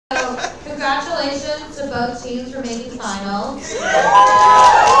congratulations to both teams for making finals.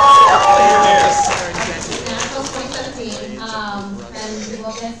 Nationals 2017. And we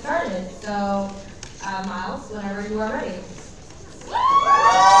will get started. So, Miles, whenever you are ready.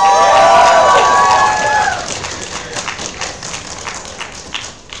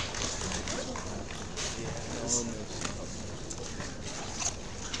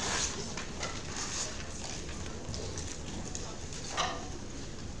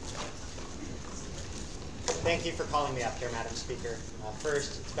 Thank you for calling me up here, Madam Speaker.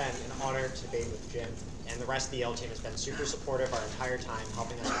 First, it's been an honor to debate with Jim, and the rest of the Yale team has been super supportive our entire time,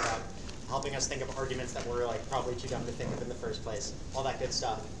 helping us think of arguments that we're probably too dumb to think of in the first place. All that good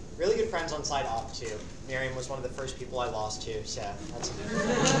stuff. Really good friends on side off too. Miriam was one of the first people I lost to, so that's a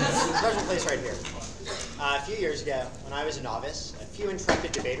special place right here. A few years ago, when I was a novice, a few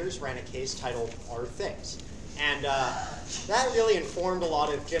intrepid debaters ran a case titled "Are Things?" And that really informed a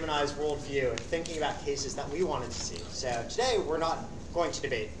lot of Jim and I's worldview and thinking about cases that we wanted to see. So today, we're not going to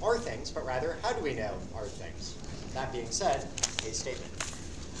debate are things, but rather, how do we know are things? That being said, a statement.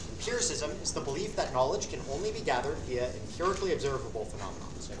 Empiricism is the belief that knowledge can only be gathered via empirically observable phenomena.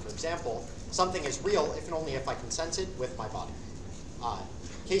 So for example, something is real if and only if I can sense it with my body.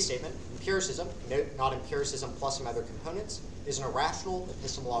 Case statement, empiricism, note not empiricism plus some other components, is an irrational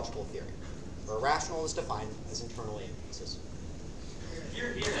epistemological theory. Irrational is defined as internally inconsistent.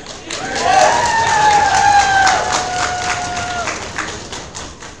 Here, here.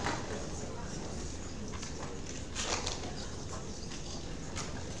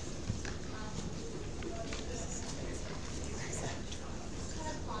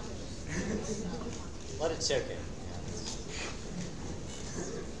 Let it soak in.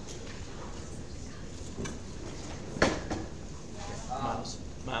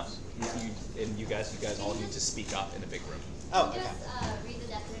 Miles, you guys all need to speak up in a big room. Oh, okay. Can you just read the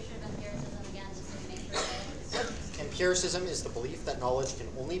definition of empiricism again, just to make sure that Empiricism is the belief that knowledge can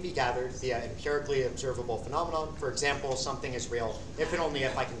only be gathered via empirically observable phenomenon. For example, something is real if and only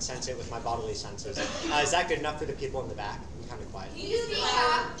if I can sense it with my bodily senses. Is that good enough for the people in the back? I'm kind of quiet. Do you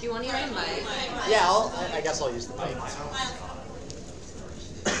want to use the mic? Yeah, I guess I'll use the mic.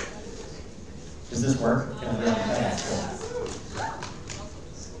 Does this work? Okay, cool.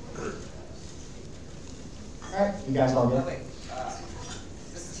 All right, you guys all good? Wait,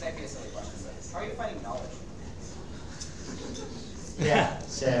 this may be a silly question, but how are you finding knowledge? Yeah,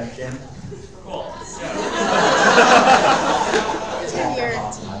 so Jim? Cool.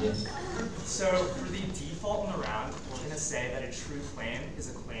 So for the default in the round, we're going to say that a true claim is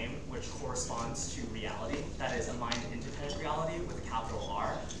a claim which corresponds to reality, that is a mind-independent reality with a capital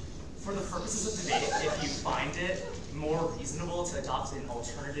R. For the purposes of debate, if you find it more reasonable to adopt an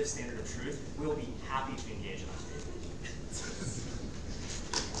alternative standard of truth, we will be happy to engage in that debate.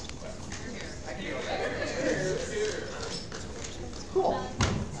 I can deal with that. Cool.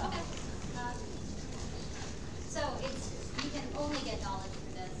 okay. So you can only get knowledge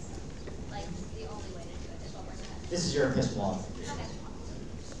through this, like the only way to do it is what we're saying. This is your epistemological. Okay.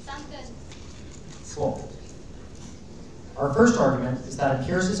 Sounds good. Cool. Our first argument is that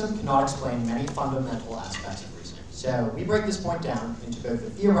empiricism cannot explain many fundamental aspects of reasoning. So we break this point down into both the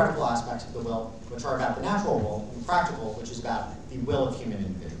theoretical aspects of the will, which are about the natural will, and practical, which is about the will of human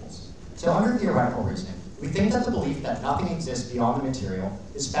individuals. So under theoretical reasoning, we think that the belief that nothing exists beyond the material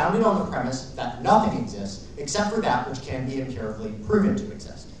is founded on the premise that nothing exists except for that which can be empirically proven to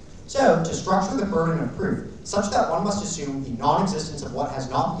exist. So to structure the burden of proof such that one must assume the non-existence of what has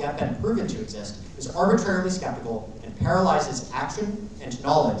not yet been proven to exist is arbitrarily skeptical and paralyzes action and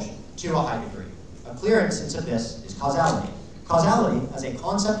knowledge to a high degree. A clear instance of this is causality. Causality, as a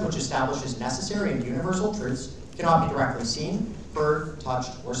concept which establishes necessary and universal truths, cannot be directly seen, heard,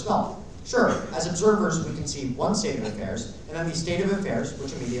 touched, or smelled. Sure, as observers, we can see one state of affairs, and then the state of affairs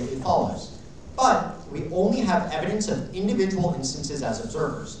which immediately follows. But we only have evidence of individual instances as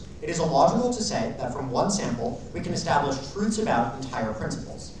observers. It is illogical to say that from one sample, we can establish truths about entire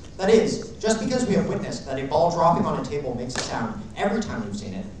principles. That is, just because we have witnessed that a ball dropping on a table makes a sound every time you've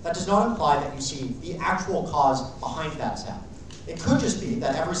seen it, that does not imply that you see the actual cause behind that sound. It could just be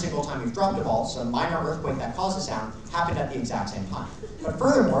that every single time you've dropped a ball, some minor earthquake that caused a sound happened at the exact same time. But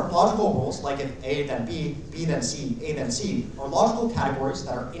furthermore, logical rules, like if A then B, B then C, A then C, are logical categories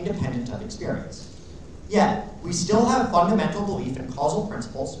that are independent of experience. Yet, we still have fundamental belief in causal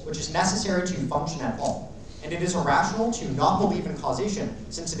principles, which is necessary to function at all. And it is irrational to not believe in causation,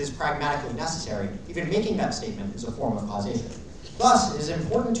 since it is pragmatically necessary. Even making that statement is a form of causation. Thus, it is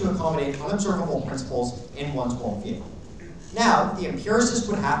important to accommodate unobservable principles in one's worldview. Now, the empiricist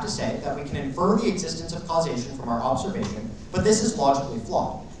would have to say that we can infer the existence of causation from our observation, but this is logically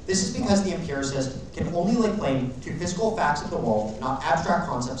flawed. This is because the empiricist can only lay claim to physical facts of the world, not abstract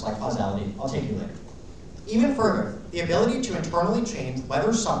concepts like causality. I'll take you later. Even further, the ability to internally change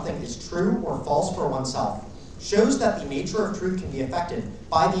whether something is true or false for oneself shows that the nature of truth can be affected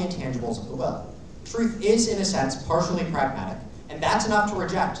by the intangibles of the will. Truth is, in a sense, partially pragmatic, and that's enough to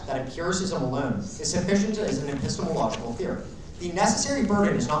reject that empiricism alone is sufficient as an epistemological theory. The necessary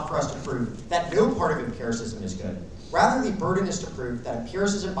burden is not for us to prove that no part of empiricism is good. Rather, the burden is to prove that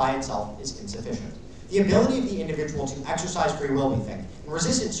empiricism by itself is insufficient. The ability of the individual to exercise free will, we think, and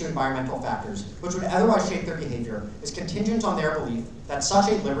resistance to environmental factors, which would otherwise shape their behavior, is contingent on their belief that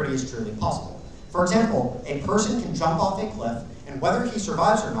such a liberty is truly possible. For example, a person can jump off a cliff, and whether he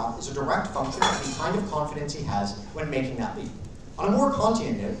survives or not is a direct function of the kind of confidence he has when making that leap. On a more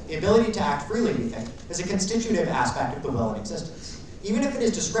Kantian note, the ability to act freely, we think, is a constitutive aspect of the will in existence. Even if it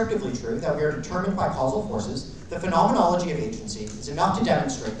is descriptively true that we are determined by causal forces, the phenomenology of agency is enough to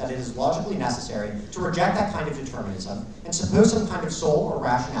demonstrate that it is logically necessary to reject that kind of determinism and suppose some kind of soul or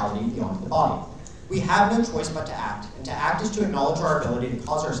rationality beyond the body. We have no choice but to act, and to act is to acknowledge our ability to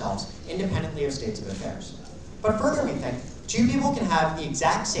cause ourselves independently of states of affairs. But further, we think, two people can have the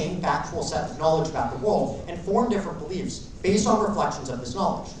exact same factual set of knowledge about the world and form different beliefs based on reflections of this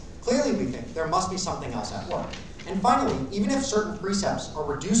knowledge. Clearly, we think there must be something else at work. And finally, even if certain precepts are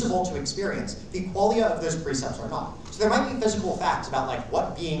reducible to experience, the qualia of those precepts are not. So there might be physical facts about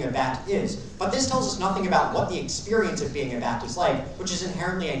what being a bat is, but this tells us nothing about what the experience of being a bat is like, which is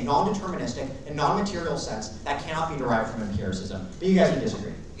inherently a non-deterministic and non-material sense that cannot be derived from empiricism. But you guys would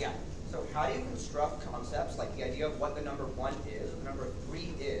disagree. Yeah. So how do you construct concepts like the idea of what the number 1 is, or the number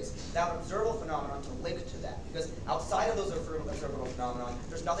 3 is, without observable phenomenon to link to that? Because outside of those observable phenomenon,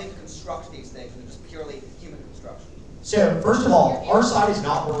 there's nothing to construct these things, and they're just purely human construction. So, first of all, our side is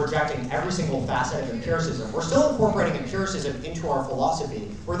not we're rejecting every single facet of empiricism. We're still incorporating empiricism into our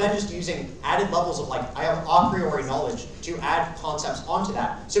philosophy. We're then just using added levels of a priori knowledge to add concepts onto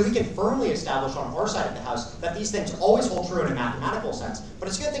that. So we can firmly establish on our side of the house that these things always hold true in a mathematical sense. But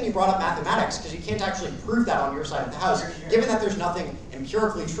it's a good thing you brought up mathematics, because you can't actually prove that on your side of the house, given that there's nothing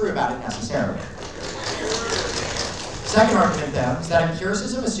empirically true about it necessarily. Second argument, though, is that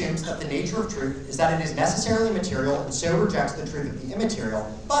empiricism assumes that the nature of truth is that it is necessarily material and so rejects the truth of the immaterial,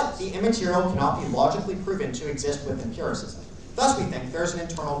 but the immaterial cannot be logically proven to exist with empiricism. Thus, we think there is an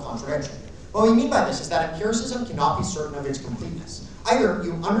internal contradiction. What we mean by this is that empiricism cannot be certain of its completeness. Either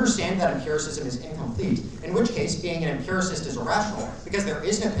you understand that empiricism is incomplete, in which case being an empiricist is irrational because there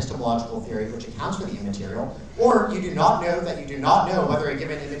is an epistemological theory which accounts for the immaterial, or you do not know that you do not know whether a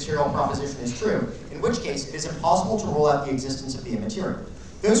given immaterial proposition is true, in which case it is impossible to rule out the existence of the immaterial.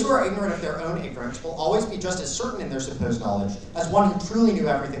 Those who are ignorant of their own ignorance will always be just as certain in their supposed knowledge as one who truly knew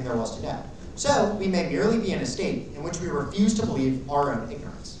everything there was to know. So we may merely be in a state in which we refuse to believe our own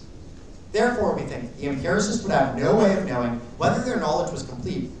ignorance. Therefore, we think the empiricist would have no way of knowing whether their knowledge was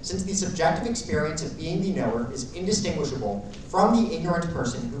complete, since the subjective experience of being the knower is indistinguishable from the ignorant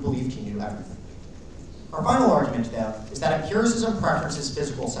person who believed he knew everything. Our final argument, though, is that empiricism preferences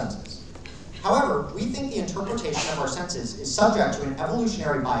physical senses. However, we think the interpretation of our senses is subject to an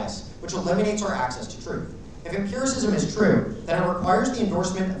evolutionary bias which eliminates our access to truth. If empiricism is true, then it requires the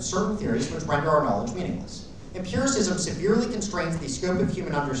endorsement of certain theories which render our knowledge meaningless. Empiricism severely constrains the scope of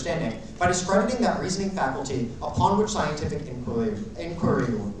human understanding by discrediting that reasoning faculty upon which scientific inquiry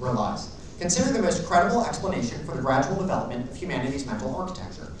relies. Consider the most credible explanation for the gradual development of humanity's mental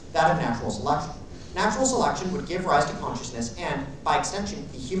architecture, that of natural selection. Natural selection would give rise to consciousness and, by extension,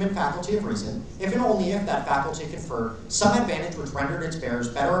 the human faculty of reason, if and only if that faculty conferred some advantage which rendered its bearers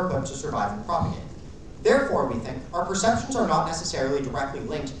better equipped to survive and propagate. Therefore, we think, our perceptions are not necessarily directly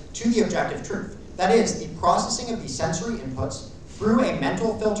linked to the objective truth. That is, the processing of the sensory inputs through a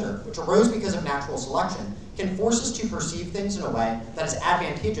mental filter, which arose because of natural selection, can force us to perceive things in a way that is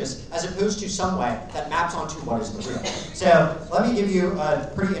advantageous as opposed to some way that maps onto what is the real. So let me give you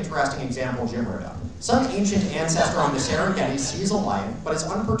a pretty interesting example Jim wrote up. Some ancient ancestor on the Serengeti sees a lion, but is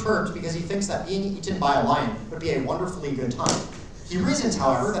unperturbed because he thinks that being eaten by a lion would be a wonderfully good time. He reasons,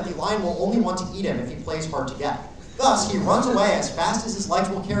 however, that the lion will only want to eat him if he plays hard to get. Thus, he runs away as fast as his legs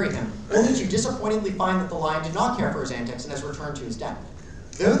will carry him, only to disappointedly find that the lion did not care for his antics and has returned to his den.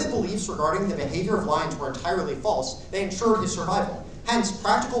 Though the beliefs regarding the behavior of lions were entirely false, they ensured his survival. Hence,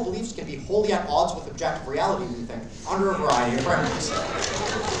 practical beliefs can be wholly at odds with objective reality, we think, under a variety of remedies.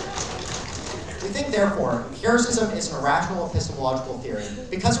 We think, therefore, empiricism is an irrational epistemological theory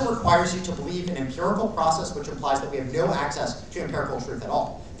because it requires you to believe in an empirical process which implies that we have no access to empirical truth at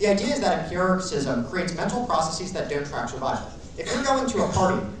all. The idea is that empiricism creates mental processes that don't track survival. If you're going to a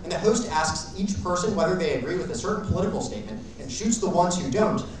party and the host asks each person whether they agree with a certain political statement and and shoots the ones who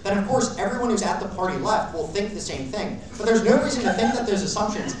don't, then of course everyone who's at the party left will think the same thing. But there's no reason to think that those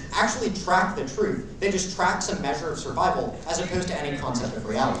assumptions actually track the truth. They just track some measure of survival as opposed to any concept of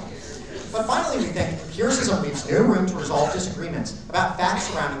reality. But finally, we think empiricism leaves no room to resolve disagreements about facts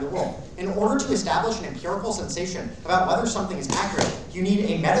surrounding the world. In order to establish an empirical sensation about whether something is accurate, you need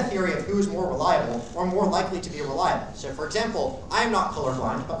a meta-theory of who is more reliable or more likely to be reliable. So for example, I am not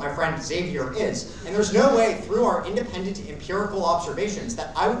colorblind, but my friend Xavier is, and there's no way through our independent empirical observations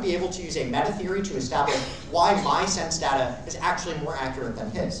that I would be able to use a meta-theory to establish why my sense data is actually more accurate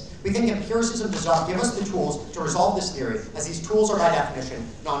than his. We think empiricism does not give us the tools to resolve this theory, as these tools are by definition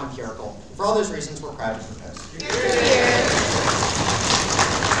non-empirical. For all those reasons, we're proud to propose.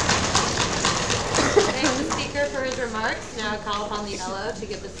 Thank the speaker for his remarks. Now I call upon the LO to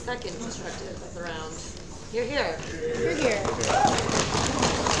give the second constructive of the round. You're here. You're here.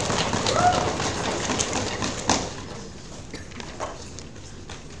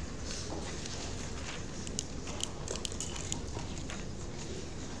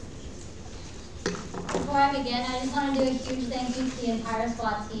 Before I begin, I just want to do a huge thank you to the entire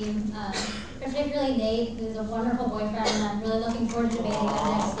SWAT team, particularly Nate, who's a wonderful boyfriend, and I'm really looking forward to debating him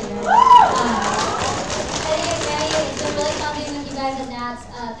next year. Eddie and Ray, it's been really fun being with you guys at Nats.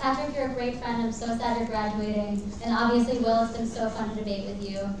 Patrick, you're a great friend. I'm so sad you're graduating. And obviously, Will, it's been so fun to debate with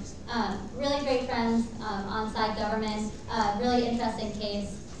you. Really great friends, on-site government, really interesting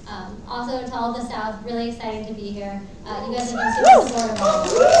case. Also, to all of the South, really exciting to be here. You guys have been super supportive.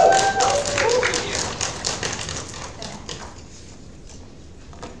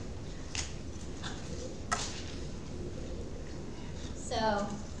 So,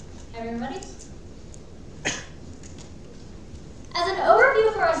 everyone ready? As an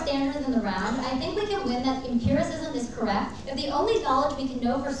overview for our standards in the round, I think we can win that empiricism is correct if the only knowledge we can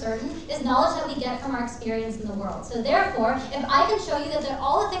know for certain is knowledge that we get from our experience in the world. So therefore, if I can show you that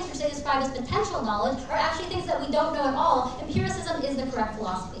all the things we describe as potential knowledge are actually things that we don't know at all, empiricism is the correct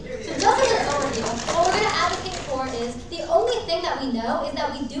philosophy. So just as an overview, what we're going to advocate for is the only thing that we know is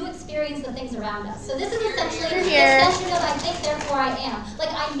that we do experience the things around us. So this is essentially the extension of I think, therefore I am.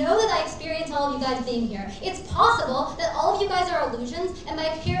 Like, I know that I experience all of you guys being here. It's possible that all of you guys are illusions and my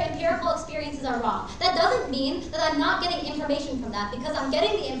empirical experiences are wrong. That doesn't mean that I'm not getting information from that, because I'm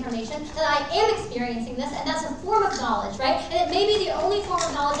getting the information that I am experiencing this, and that's a form of knowledge, right? And it may be the only form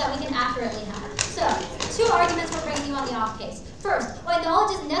of knowledge that we can accurately have. So, two arguments for bringing you on the off case. First, why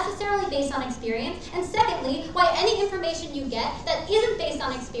knowledge is necessarily based on experience, and secondly, why any information you get that isn't based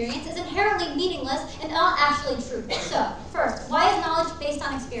on experience is inherently meaningless and not actually true. So, first, why is knowledge based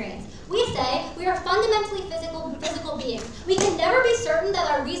on experience? We say we are fundamentally physical beings. We can never be certain that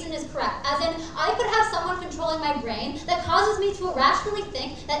our reason is correct, as in, I could have someone controlling my brain that causes me to irrationally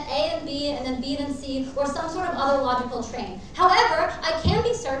think that A and B and then B and C or some sort of other logical train. However, I can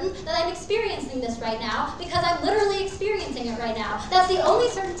be certain that I'm experiencing this right now because I'm literally experiencing it right now. That's the only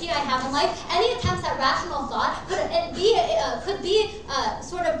certainty I have in life. Any attempts at rational thought could be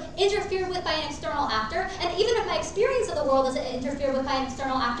sort of interfered with by an external actor, and even if my experience of the world is interfered with by an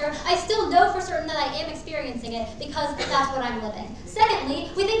external actor, I still know for certain that I am experiencing it because that's what I'm living.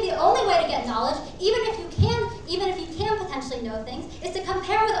 Secondly, we think the only way to get knowledge, even if you can potentially know things, is to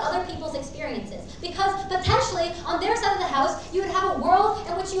compare with other people's experiences. Because potentially, on their side of the house, you would have a world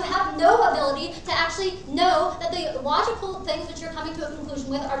in which you have no ability to actually know that the logical things that you're coming to a conclusion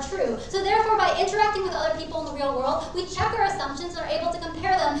with are true. So therefore, by interacting with other people in the real world, we check our assumptions and are able to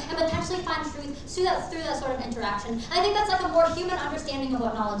compare them and potentially find truth through that sort of interaction. And I think that's like a more human understanding of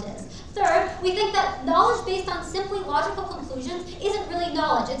what knowledge is. Third, we think that knowledge based on simply logical conclusions isn't really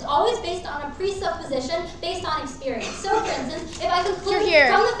knowledge. It's always based on a presupposition based on experience. So, for instance, if I conclude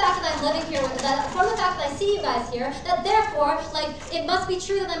from the fact that I'm living here, from the fact that I see you guys here, that therefore, like, it must be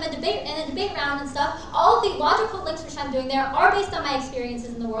true that I'm in a debate round and stuff, all of the logical links which I'm doing there are based on my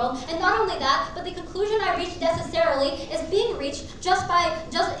experiences in the world. And not only that, but the conclusion I reach necessarily is being reached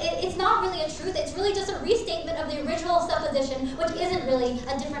it's not really a truth, it's really just a restatement of the original supposition, which isn't really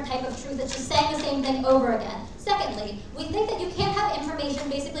a different type of truth, it's just saying the same thing over again. Secondly, we think that you can't have information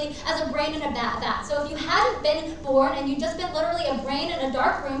basically as a brain in a vat. So if you hadn't been born and you'd just been literally a brain in a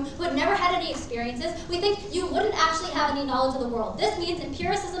dark room who had never had any experiences, we think you wouldn't actually have any knowledge of the world. This means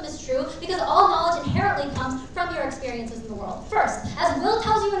empiricism is true because all knowledge inherently comes from your experience. experiences in the world. First, as Will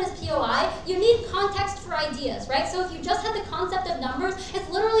tells you in his POI, you need context for ideas, right? So if you just have the concept of numbers, it's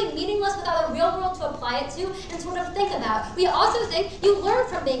literally meaningless without a real world to apply it to and sort of think about. We also think you learn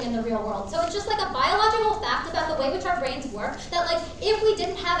from being in the real world. So it's just like a biological fact about the way which our brains work, that like if we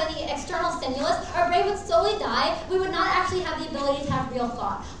didn't have any external stimulus, our brain would slowly die. We would not actually have the ability to have real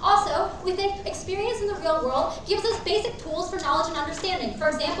thought. Also, we think experience in the real world gives us basic tools for knowledge and understanding. For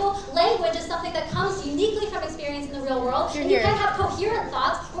example, language is something that comes uniquely from experience in the real world, and you can have coherent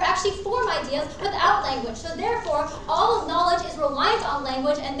thoughts or actually form ideas without language. So therefore, all knowledge is reliant on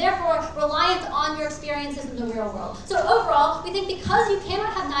language and therefore reliant on your experiences in the real world. So overall, we think because you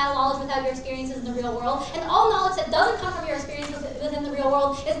cannot have knowledge without your experiences in the real world, and all knowledge that doesn't come from your experiences within the real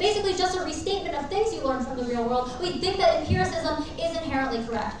world is basically just a restatement of things you learned from the real world, we think that empiricism is inherently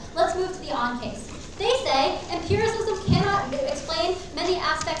correct. Let's move to the on case. They say empiricism cannot explain many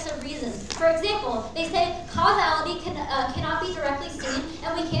aspects of reason. For example, they say causality cannot be directly seen,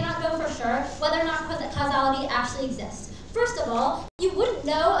 and we cannot know for sure whether or not causality actually exists. First of all, you wouldn't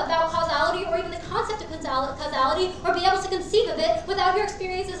know about causality or even the concept of causality or be able to conceive of it without your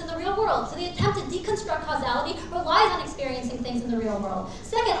experiences in the real world. So the attempt to deconstruct causality relies on experiencing things in the real world.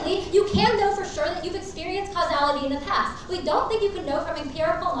 Secondly, you can know for sure that you've experienced causality in the past. We don't think you can know from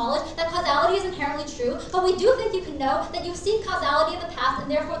empirical knowledge that causality is inherently true, but we do think you can know that you've seen causality in the past and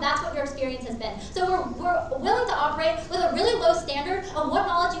therefore that's what your experience has been. So we're willing to operate with a really low standard of what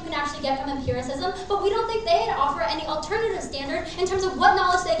knowledge you can actually get from empiricism, but we don't think they offer any alternative standard in terms of what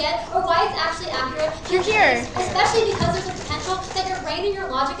knowledge they get or why it's actually accurate. You're here. Especially because there's a potential that your brain and your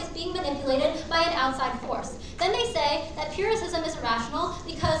logic is being manipulated by an outside force. Then they say that empiricism is irrational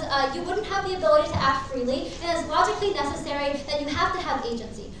because you wouldn't have the ability to act freely, and it's logically necessary that you have to have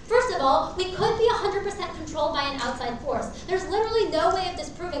agency. First of all, we could be 100% controlled by an outside force. There's literally no way of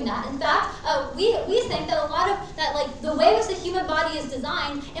disproving that. In fact, we think that a lot of that, like the way which the human body is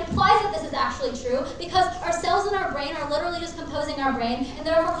designed, implies that this is actually true because our cells in our brain are literally just composing our brain and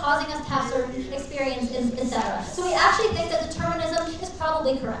therefore causing us to have certain experiences, etc. So we actually think that determinism is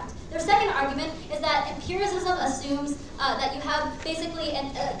probably correct. Their second argument is that empiricism assumes that you have basically,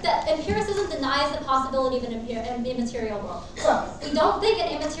 that empiricism denies the possibility of an immaterial world. Look, we don't think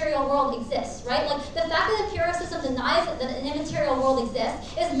an immaterial world exists, right? Like the fact that empiricism denies that an immaterial world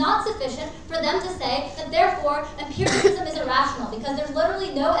exists is not sufficient for them to say that therefore empiricism is irrational because there's literally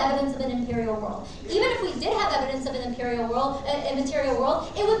no evidence of an immaterial world. Even if we did have evidence of an immaterial world,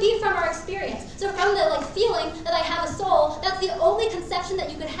 it would be from our experience. So from the feeling that I have a soul, that's the only conception that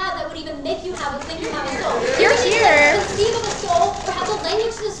you could have that would even make you think you have a soul. You're here. Conceive of a soul or have the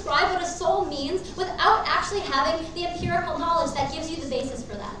language to describe what a soul means without actually having the empirical knowledge that gives you the basis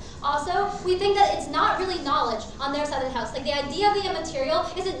for that. Also, we think that it's not really knowledge on their side of the house. Like the idea of the immaterial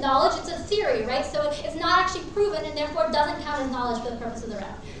isn't knowledge, it's a theory, right? So it's not actually proven and therefore it doesn't count as knowledge for the purpose of the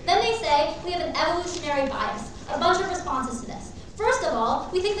round. Then they say we have an evolutionary bias. A bunch of responses to this. First of all,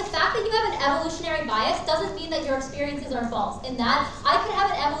 we think the fact that you have an evolutionary bias doesn't mean that your experiences are false. In that, I could have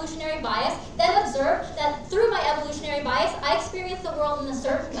an evolutionary bias, then observe that through my evolutionary bias, I experience the world in a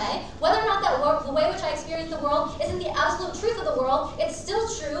certain way. Whether or not the way which I experience the world isn't the absolute truth of the world, it's still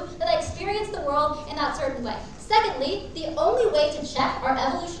true that I experience the world in that certain way. Secondly, the only way to check our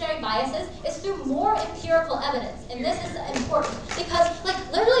evolutionary biases is through more empirical evidence. And this is important because,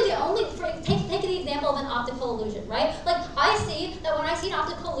 literally the only, take the example of an optical illusion, right? I see that when I see an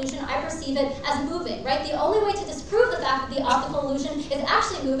optical illusion, I perceive it as moving, right? The only way to disprove the fact that the optical illusion is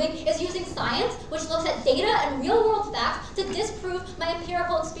actually moving is using science, which looks at data and real-world facts to disprove my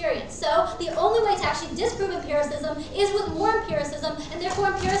empirical experience. So the only way to actually disprove empiricism is with more empiricism, and therefore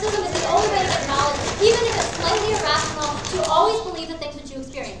empiricism is the only way to get knowledge, even if it's slightly irrational, to always believe the things that you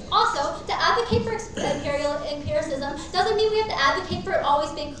experience. Also, to advocate for empiricism doesn't mean we have to advocate for it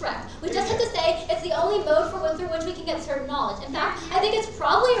always being correct. We just have to say it's the only mode through which we can get certain knowledge. In fact, I think it's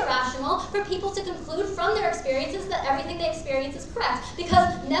probably irrational for people to conclude from their experiences that everything they experience is correct, because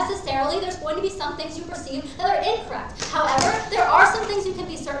necessarily there's going to be some things you perceive that are incorrect. However, there are some things you can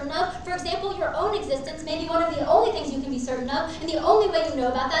be certain of. For example, your own existence may be one of the only things you can be certain of, and the only way you know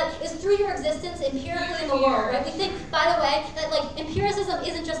about that is through your existence empirically in the world, right? We think, by the way, that empiricism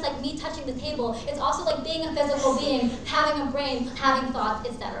isn't just like me touching the table, it's also like being a physical being, having a brain, having thoughts,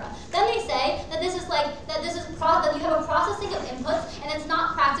 etc. Then they say that that you have a processing of inputs and it's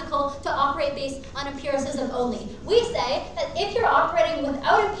not practical to operate based on empiricism only. We say that if you're operating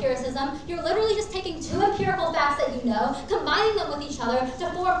without empiricism, you're literally just taking two empirical facts that you know, combining them with each other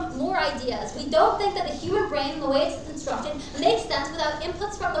to form more ideas. We don't think that the human brain, the way it's constructed, makes sense without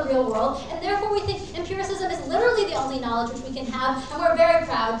inputs from the real world, and therefore we think empiricism is literally the only knowledge which we can have, and we're very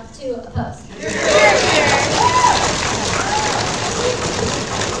proud to oppose.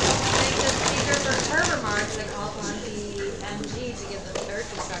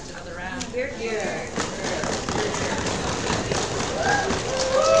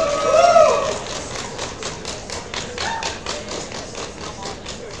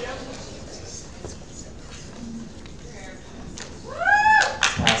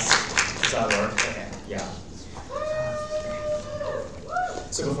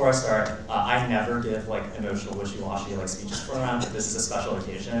 before I start, I never give like emotional wishy-washy like speeches for around, but this is a special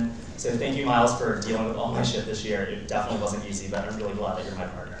occasion. So thank you, Miles, for dealing with all my shit this year. It definitely wasn't easy, but I'm really glad that you're my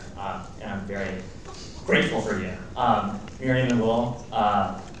partner. And I'm very grateful for you. Miriam and Will,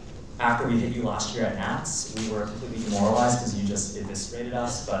 after we hit you last year at Nats, we were completely demoralized because you just eviscerated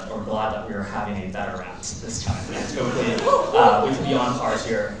us, but we're glad that we are having a better round this time. And hopefully we can be on par to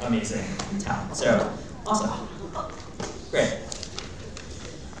your amazing town. So, awesome. Great.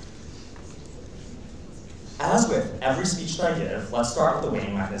 As with every speech that I give, let's start with the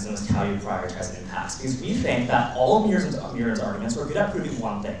weighting mechanism as to how you prioritize impacts, because we think that all of Miriam's arguments are good at proving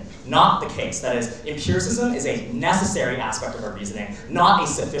one thing, not the case. That is, empiricism is a necessary aspect of our reasoning, not a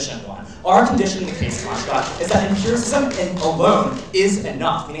sufficient one. Our condition in the case construct is that empiricism alone is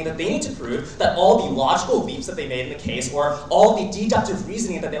enough, meaning that they need to prove that all the logical leaps that they made in the case, or all the deductive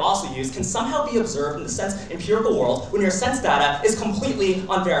reasoning that they also use, can somehow be observed in the sense empirical world when your sense data is completely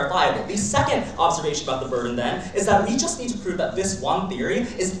unverifiable. The second observation about the burden then is that we just need to prove that this one theory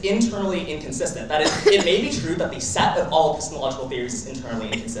is internally inconsistent. That is, it may be true that the set of all epistemological theories is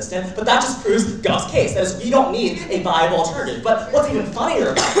internally inconsistent, but that just proves Gov's case. That is, we don't need a viable alternative. But what's even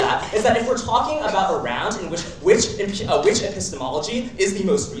funnier about that is that if we're talking about a round in which epistemology is the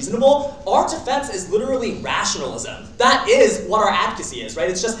most reasonable, our defense is literally rationalism. That is what our advocacy is, right?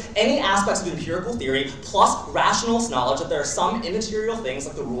 It's just any aspects of empirical theory plus rationalist knowledge that there are some immaterial things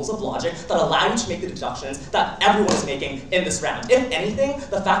like the rules of logic that allow you to make the deductions that everyone is making in this round. If anything,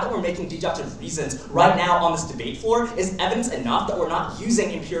 the fact that we're making deductive reasons right now on this debate floor is evidence enough that we're not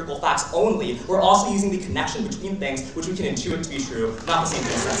using empirical facts only, we're also using the connection between things which we can intuit to be true, not the same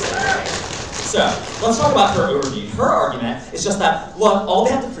thing necessarily. So, let's talk about her overview. Her argument is just that, look, all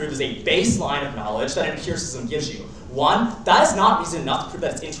they have to prove is a baseline of knowledge that empiricism gives you. One, that is not reason enough to prove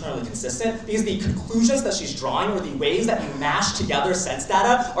that it's internally consistent, because the conclusions that she's drawing or the ways that you mash together sense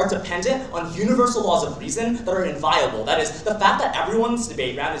data are dependent on universal laws of reason that are inviolable. That is, the fact that everyone's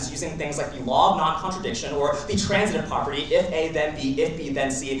debate round is using things like the law of non-contradiction or the transitive property, if A then B, if B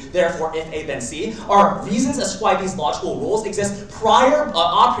then C, therefore if A then C, are reasons as to why these logical rules exist prior,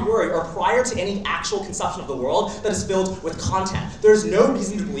 a priori, or prior to any actual conception of the world that is filled with content. There's no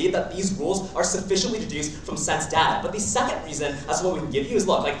reason to believe that these rules are sufficiently deduced from sense data. But the second reason as to what we can give you is,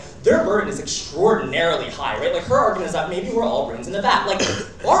 look, like, their burden is extraordinarily high, right? Like, her argument is that maybe we're all brains in a vat. Like,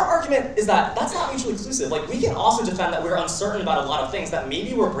 our argument is that that's not mutually exclusive. Like, we can also defend that we're uncertain about a lot of things, that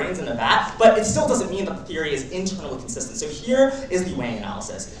maybe we're brains in a vat, but it still doesn't mean that the theory is internally consistent. So here is the weighing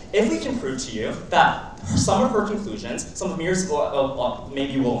analysis. If we can prove to you that some of her conclusions, some of Miriam's,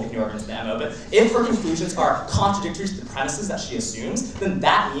 maybe we'll make new arguments in the MO, but if her conclusions are contradictory to the premises that she assumes, then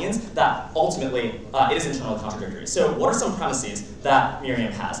that means that ultimately it is internally contradictory. So what are some premises that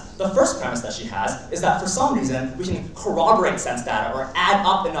Miriam has? The first premise that she has is that for some reason we can corroborate sense data or add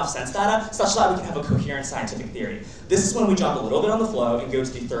up enough sense data such that we can have a coherent scientific theory. This is when we jump a little bit on the flow and go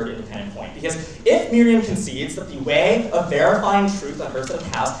to the third independent point. Because if Miriam concedes that the way of verifying truth on her set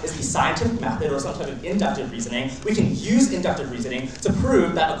of cows is the scientific method or some type of inductive reasoning, we can use inductive reasoning to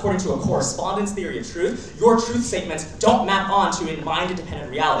prove that according to a correspondence theory of truth, your truth statements don't map onto a mind-independent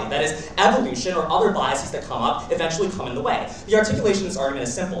reality. That is, evolution or other biases that come up eventually come in the way. The articulation of this argument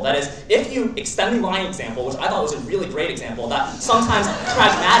is simple. That is, if you extend the line example, which I thought was a really great example, that sometimes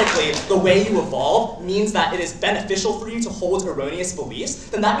pragmatically the way you evolve means that it is beneficial for you to hold erroneous beliefs,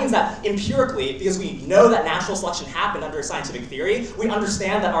 then that means that empirically, because we know that natural selection happened under a scientific theory, we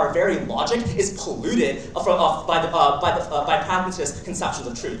understand that our very logic is polluted by pragmatist conceptions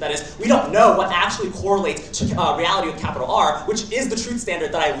of truth. That is, we don't know what actually correlates to reality with capital R, which is the truth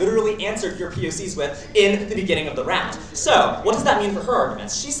standard that I literally answered your POCs with in the beginning of the round. So, what does that mean for her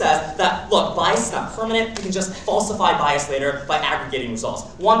arguments? She says that, look, bias is not permanent, you can just falsify bias later by aggregating results.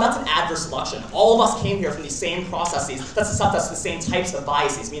 One, that's an adverse selection. All of us came here from the same processes that's the same types of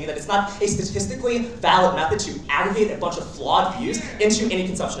biases, meaning that it's not a statistically valid method to aggregate a bunch of flawed views into any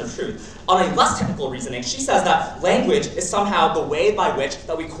conception of truth. On a less technical reasoning, she says that language is somehow the way by which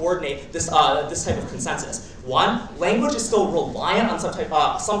that we coordinate this type of consensus. One, language is still reliant on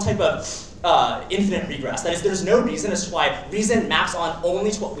some type of infinite regress. That is, there's no reason as to why reason maps on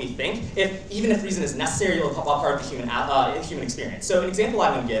only to what we think, even if reason is necessary or part of the human experience. So an example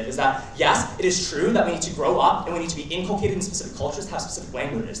I'm going to give is that, yes, it is true that we need to grow up and we need to be inculcated in specific cultures to have specific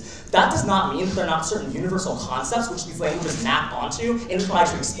languages. That does not mean that there are not certain universal concepts which these languages map onto and try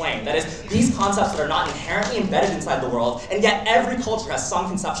to explain. That is, these concepts that are not inherently embedded inside the world, and yet every culture has some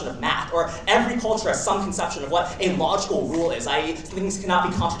conception of math, or every culture has some conception of what a logical rule is, i.e. things cannot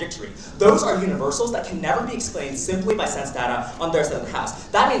be contradictory. Those those are universals that can never be explained simply by sense data on their side of the house.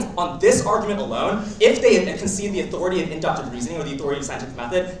 That means on this argument alone, if they concede the authority of inductive reasoning or the authority of scientific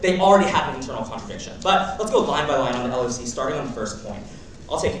method, they already have an internal contradiction. But let's go line by line on the LOC, starting on the first point.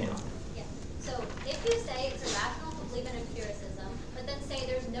 I'll take it now. Yeah. So if you say it's irrational to believe in empiricism, but then say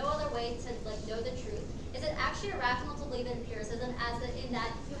there's no other way to know the truth, is it actually irrational to believe in empiricism in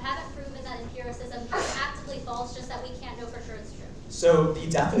that you haven't proven that empiricism is actively false, just that we can't know for sure it's true? So the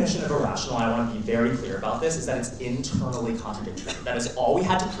definition of irrational, I want to be very clear about this, is that it's internally contradictory. That is all we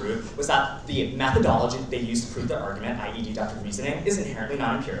had to prove was that the methodology that they used to prove their argument, i.e. deductive reasoning, is inherently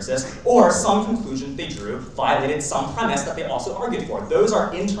non-empiricist, or some conclusion they drew violated some premise that they also argued for. Those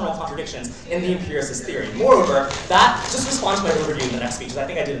are internal contradictions in the empiricist theory. Moreover, that just responds to my overview in the next speech, because I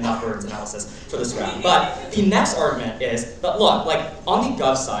think I did enough words analysis for this round. But the next argument is that, look, like on the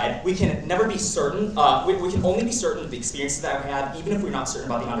gov side, we can never be certain, we can only be certain of the experiences that we have, even if we're not certain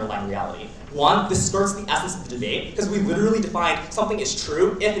about the underlying reality. One, this skirts the essence of the debate, because we literally define something is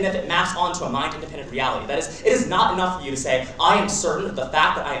true if and if it maps onto a mind-independent reality. That is, it is not enough for you to say, I am certain of the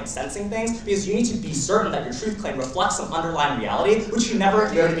fact that I am sensing things, because you need to be certain that your truth claim reflects some underlying reality, which you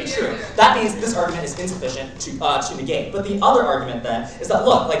never know to be true. That means this argument is insufficient to negate. But the other argument then is that,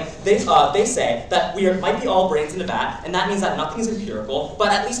 look, like they say that we might be all brains in a vat, and that means that nothing is empirical,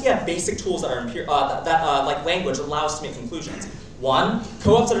 but at least we have basic tools that are like language allow us to make conclusions. One,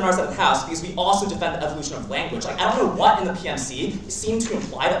 co-ops that are on our side of the house because we also defend the evolution of language. Like, I don't know what in the PMC seemed to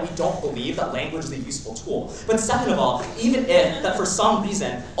imply that we don't believe that language is a useful tool. But second of all, even if that for some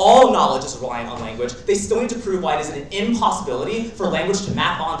reason all knowledge is relying on language, they still need to prove why it is an impossibility for language to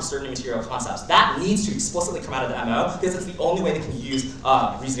map onto certain material concepts. That needs to explicitly come out of the MO because it's the only way they can use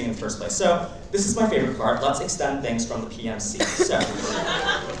reasoning in the first place. So this is my favorite part. Let's extend things from the PMC. So.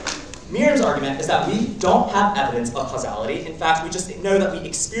 Miriam's argument is that we don't have evidence of causality. In fact, we just know that we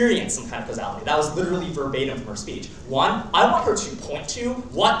experience some kind of causality. That was literally verbatim from her speech. One, I want her to point to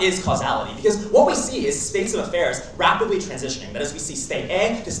what is causality, because what we see is states of affairs rapidly transitioning. That is, we see state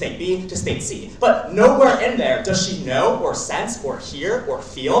A to state B to state C. But nowhere in there does she know or sense or hear or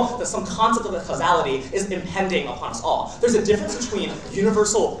feel that some concept of causality is impending upon us all. There's a difference between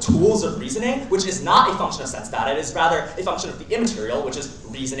universal tools of reasoning, which is not a function of sense data. It is rather a function of the immaterial, which is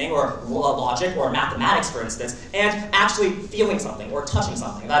reasoning or logic or mathematics, for instance, and actually feeling something or touching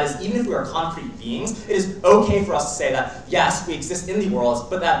something. That is, even if we are concrete beings, it is okay for us to say that, yes, we exist in the world,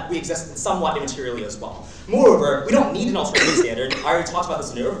 but that we exist somewhat immaterially as well. Moreover, we don't need an alternative standard. I already talked about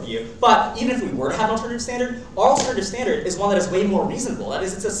this in an overview, but even if we were to have an alternative standard, our alternative standard is one that is way more reasonable. That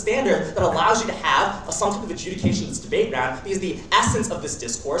is, it's a standard that allows you to have some type of adjudication of this debate round, because the essence of this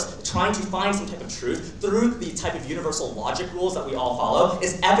discourse, trying to find some type of truth through the type of universal logic rules that we all follow,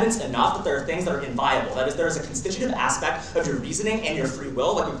 is evidence enough that there are things that are inviolable. That is, there is a constitutive aspect of your reasoning and your free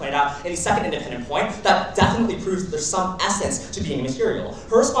will, like we pointed out in the second independent point, that definitely proves that there's some essence to being material.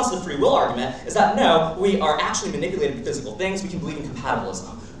 Her response to the free will argument is that no, we are actually manipulated with physical things, we can believe in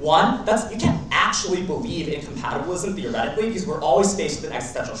compatibilism. One, you can't actually believe in compatibilism theoretically, because we're always faced with an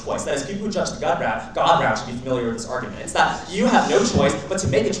existential choice. That is, people who judge the God round should be familiar with this argument. It's that you have no choice but to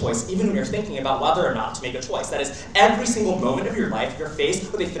make a choice, even when you're thinking about whether or not to make a choice. That is, every single moment of your life, you're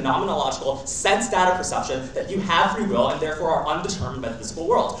faced with a phenomenological sense data perception that you have free will and therefore are undetermined by the physical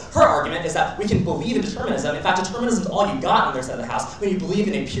world. Her argument is that we can believe in determinism. In fact, determinism is all you got on their side of the house when you believe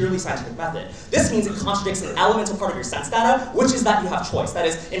in a purely scientific method. This means it contradicts an elemental part of your sense data, which is that you have choice. That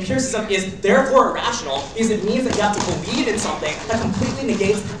is, empiricism is therefore irrational because it means that you have to believe in something that completely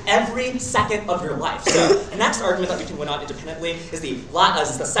negates every second of your life. So the next argument that we can win on independently is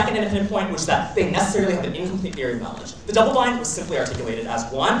the second independent point, which is that they necessarily have an incomplete theory of knowledge. The double bind was simply articulated as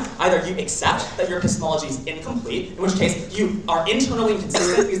one, either you accept that your epistemology is incomplete, in which case you are internally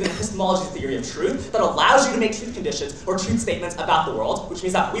inconsistent because an epistemology is a theory of truth that allows you to make truth conditions or truth statements about the world, which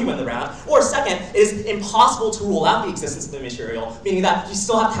means that we win the round. Or second, it is impossible to rule out the existence of the immaterial, meaning that you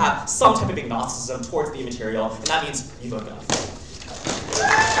still have to have some type of agnosticism towards the immaterial, and that means you vote no. Speaker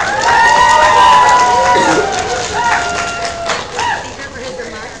for his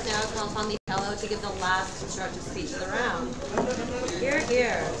remarks now calls on the fellow to give the last constructive speech of the round. Hear,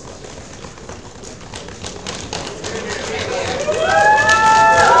 hear.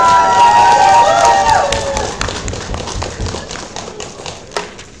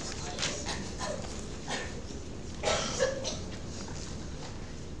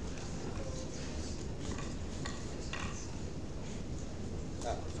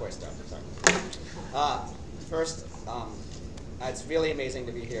 First, it's really amazing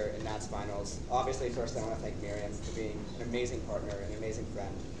to be here in Nat's finals. Obviously, first I want to thank Miriam for being an amazing partner, an amazing friend.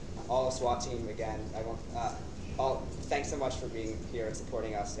 All the SWAT team, again, thanks so much for being here and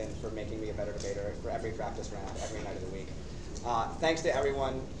supporting us and for making me a better debater for every practice round, every night of the week. Thanks to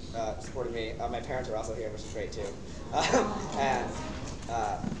everyone supporting me. My parents are also here, which is great too.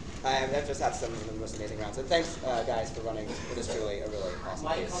 I've just had some of the most amazing rounds. And thanks, guys, for running. It is truly a really awesome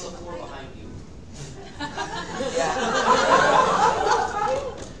Mike piece. on the floor behind you. Yeah.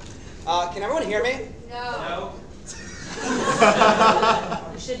 Can everyone hear me? No.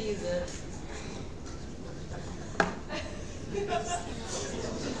 You should use it.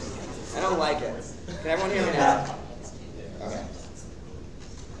 I don't like it. Can everyone hear me now? Okay.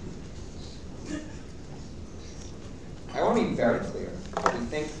 I want to be very clear what we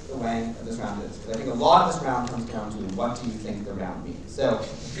think the weighing of this round is. Because I think a lot of this round comes down to what do you think the round means. So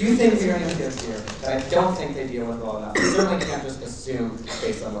if you think Miriam gives here that I don't think they deal with it well enough, you certainly can't just assume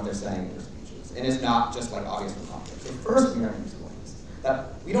based on what they're saying in their speeches. And it's not just like obvious from context. So first Miriam explains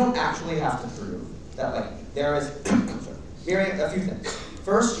that we don't actually have to prove that there is Miriam, a few things.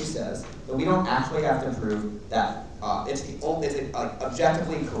 First, she says that we don't actually have to prove that it's an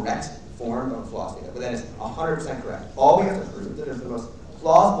objectively correct form of philosophy, but that is 100% correct. All we have to prove that it's the most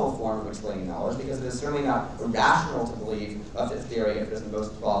plausible form of explaining knowledge, because it is certainly not irrational to believe of this theory if it is the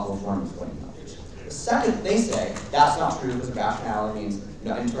most plausible form of explaining knowledge. The second, they say that's not true because irrationality means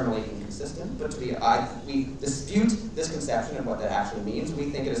internally inconsistent, but we dispute this conception of what that actually means.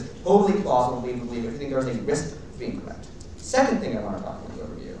 We think it is totally plausible. We believe it. We think there is a risk of being correct. Second thing I want to talk about in the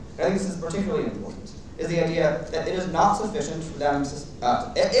overview, and I think this is particularly important, is the idea that it is not sufficient for them to,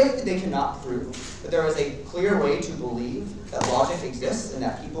 if they cannot prove that there is a clear way to believe that logic exists and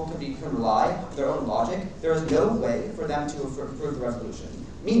that people can rely on their own logic, there is no way for them to prove the resolution.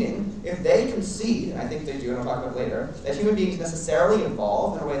 Meaning, if they concede, and I think they do, and I'll talk about it later, that human beings necessarily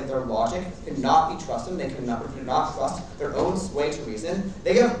evolve in a way that their logic cannot be trusted, they cannot trust their own way to reason,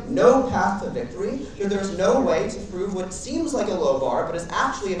 they have no path to victory, because there's no way to prove what seems like a low bar, but is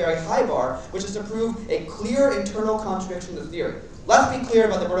actually a very high bar, which is to prove a clear internal contradiction to the theory. Let's be clear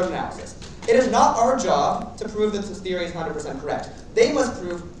about the burden of analysis. It is not our job to prove that this theory is 100% correct. They must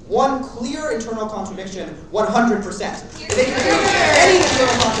prove one clear internal contradiction 100%. They can prove any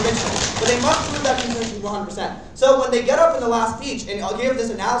internal contradiction, but they must prove that contradiction 100%. So when they get up in the last speech and I'll give this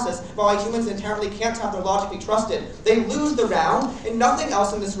analysis about why humans inherently can't have their logic be trusted, they lose the round, and nothing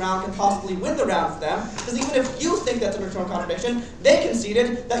else in this round can possibly win the round for them, because even if you think that's an internal contradiction, they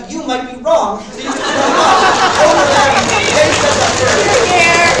conceded that you might be wrong, so you can over them. They said that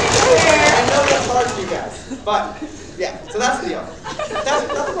first. I know that's hard for you guys, but yeah, so that's the deal. That's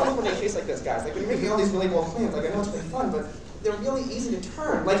the problem with a case like this, guys. Like, when you're making all these really bold claims, like, I know it's really fun, but they're really easy to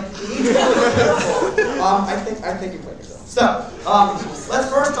turn. Like, you need to be really careful. I think you played yourself. So, let's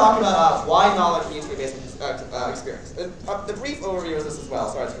first talk about why knowledge needs to be based on experience. The brief overview is this as well.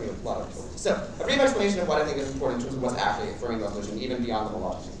 Sorry, it's going to be a lot of trouble. So, a brief explanation of what I think is important in terms of what's actually affirming the resolution, even beyond the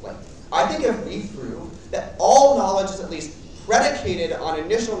logic display. I think if we prove that all knowledge is at least predicated on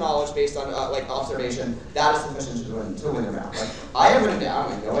initial knowledge based on observation, that is sufficient to win the round. Like, I have written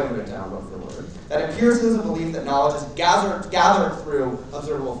down, I know I've written down word for word, that empiricism believes that knowledge is gathered through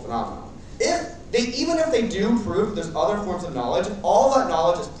observable phenomena. Even if they do prove there's other forms of knowledge, all that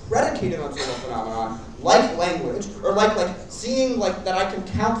knowledge is predicated on observable phenomenon, like language, or like seeing that I can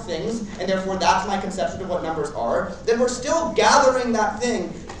count things, and therefore that's my conception of what numbers are, then we're still gathering that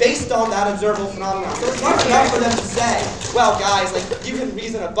thing based on that observable phenomenon. So it's not enough for them to say, well, guys, you can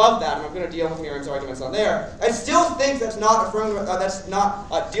reason above that, and I'm going to deal with Miriam's arguments on there. I still think that's not affirming, that's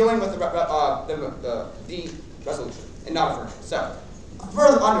not dealing with the resolution and not affirming. So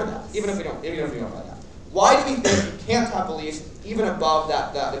further under that, even if we don't like that, why do we think we can't have beliefs even above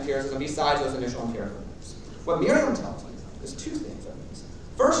that empiricism besides those initial empirical beliefs? What Miriam tells me is two things.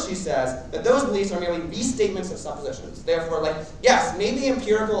 First, she says that those beliefs are merely restatements of suppositions. Therefore, yes, maybe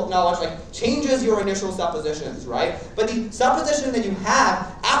empirical knowledge changes your initial suppositions, right? But the supposition that you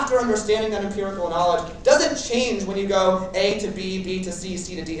have after understanding that empirical knowledge doesn't change when you go A to B, B to C,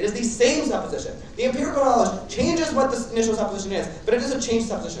 C to D. It is the same supposition. The empirical knowledge changes what the initial supposition is, but it doesn't change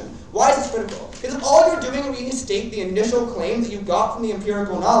supposition. Why is this critical? Because if all you're doing is restate the initial claim that you got from the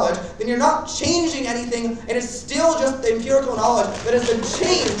empirical knowledge, then you're not changing anything, and it's still just the empirical knowledge that has been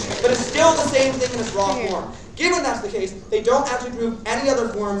changed, but it's still the same thing in its raw form. Given that's the case, they don't actually prove any other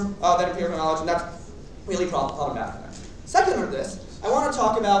form of that empirical knowledge, and that's really problematic. Second under this, I want to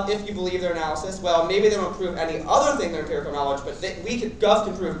talk about if you believe their analysis. Well, maybe they don't prove any other thing than empirical knowledge, but Gus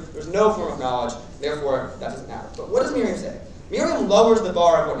can prove there's no form of knowledge, therefore that doesn't matter. But what does Miriam say? Miriam lowers the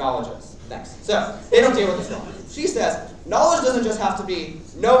bar of what knowledge is. Thanks. So, they don't deal with this one. She says, knowledge doesn't just have to be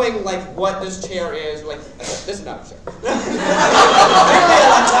knowing what this chair is, or this is not a chair.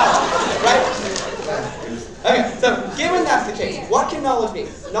 Right? Okay,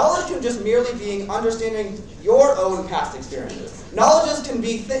 understanding your own past experiences. Knowledges can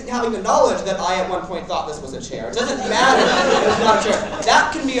be having the knowledge that I at one point thought this was a chair. It doesn't matter if it's not a chair.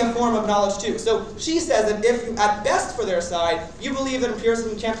 That can be a form of knowledge too. So she says that if you, at best for their side, you believe that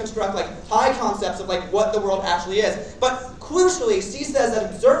empiricism can't construct like high concepts of like what the world actually is. But crucially, she says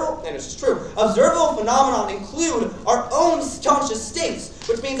that observable, and it's true, observable phenomena include our own conscious states,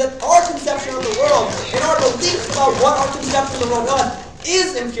 which means that our conception of the world and our beliefs about what our conception of the world does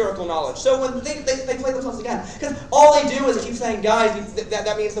is empirical knowledge. So when they play themselves again, because all they do is keep saying, guys,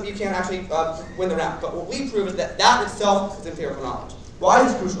 that means that you can't actually win the round. But what we prove is that that itself is empirical knowledge. Why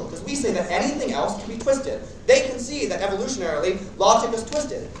is it crucial? Because we say that anything else can be twisted. They can see that evolutionarily, logic is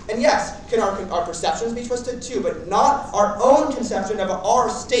twisted. And yes, can our perceptions be twisted too, but not our own conception of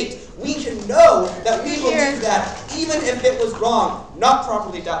our state. We can know that we believe that even if it was wrong, not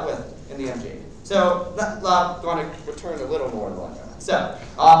properly dealt with in the MG. So I want to return a little more to the lecture. So,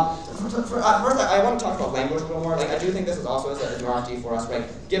 first I want to talk about language a little more. Like, I do think this is also an RD for us, right?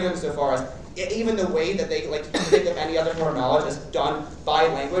 Given so far as even the way that they like think of any other form of knowledge is done by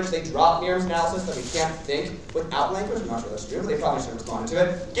language. They drop Miriam's analysis that we can't think without language. I'm not sure that's true, but they probably should respond to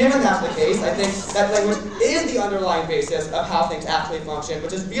it. Given that's the case, I think that language is the underlying basis of how things actually function,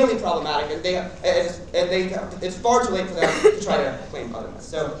 which is really problematic, and it's far too late for them to try to claim otherwise.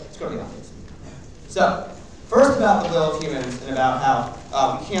 So let's go to the audience. So, first about the will of humans and about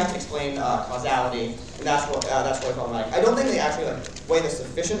how we can't explain causality, and that's really problematic. I don't think they actually weigh this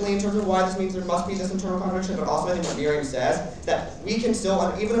sufficiently in terms of why this means there must be this internal contradiction, but also I think what Miriam says, that we can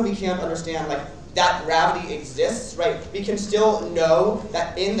still, even if we can't understand that gravity exists, right? We can still know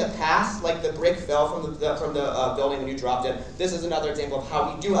that in the past, the brick fell from the building when you dropped it. This is another example of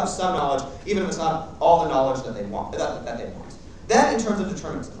how we do have some knowledge, even if it's not all the knowledge that they want. Then, in terms of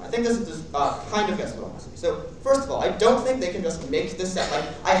determinism, I think this kind of gets a little messy. So, first of all, I don't think they can just make this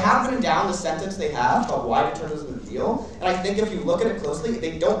I have written down the sentence they have about why determinism is real, and I think if you look at it closely,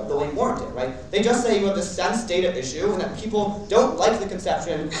 they don't really warrant it, right? They just say you have this sense data issue, and that people don't like the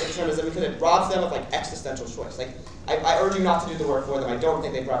conception of determinism because it robs them of existential choice. I urge you not to do the work for them. I don't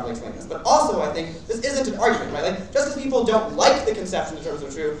think they properly explain this. But also, I think this isn't an argument, right? Just because people don't like the conception of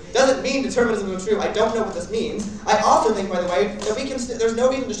determinism true doesn't mean determinism is true. I don't know what this means. I also think, by the way, that there's no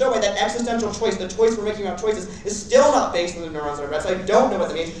reason to show why that existential choice, the choice we're making about choices, is still not based on the neurons in our brain. So I don't know what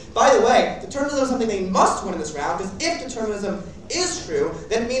that means. By the way, determinism is something they must win in this round, because if determinism is true,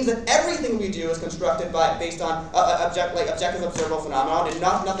 then it means that everything we do is constructed based on objective observable phenomenon and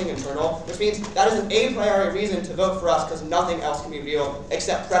nothing internal, which means that is an a priori reason to vote for us, because nothing else can be real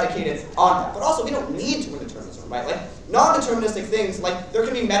except predicated on that. But also, we don't need to win determinism, right? Non-deterministic things, there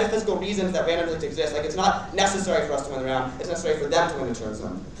can be metaphysical reasons that randomness exists. It's not necessary for us to win the round. It's necessary for them to win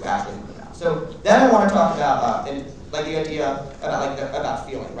determinism to actually win the round. So then I want to talk about the idea about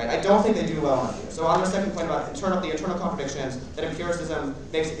feeling, right? I don't think they do well on here. So on the second point about the internal contradictions that empiricism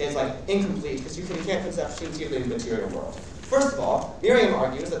is incomplete because you can't conceive the material world. First of all, Miriam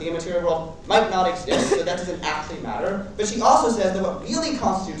argues that the immaterial world might not exist, so that doesn't actually matter. But she also says that what really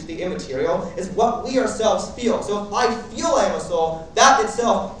constitutes the immaterial is what we ourselves feel. So if I feel I have a soul, that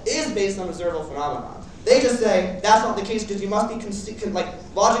itself is based on observable phenomenon. They just say that's not the case because you must be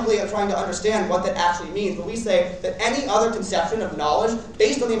logically trying to understand what that actually means. But we say that any other conception of knowledge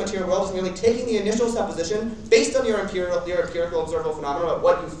based on the immaterial world is merely taking the initial supposition based on your empirical observable phenomenon of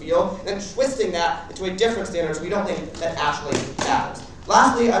what you feel, and then twisting that into a different standard. So we don't think that actually matters.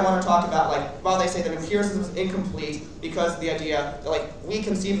 Lastly, I want to talk about while they say that empiricism is incomplete because the idea that we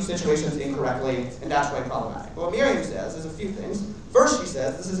conceive of situations incorrectly and that's why problematic. But what Miriam says is a few things. First, she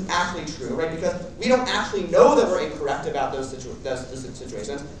says this isn't actually true, right? Because we don't actually know that we're incorrect about those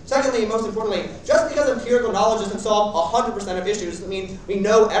situations. Secondly, most importantly, just because empirical knowledge doesn't solve 100% of issues doesn't mean we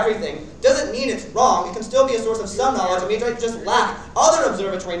know everything. Doesn't mean it's wrong. It can still be a source of some knowledge. It means we just lack other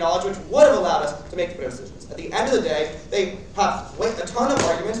observatory knowledge which would have allowed us to make better decisions. At the end of the day, they have a ton of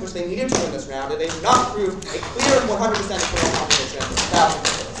arguments which they needed to win this round, and they did not prove a clear 100% clear contradiction.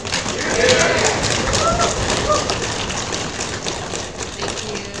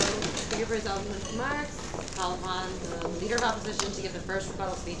 For his opening remarks, call upon the leader of opposition to give the first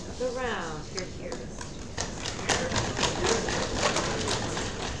rebuttal speech of the round. Here.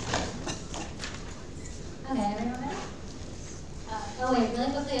 Okay, everyone ready? Oh wait,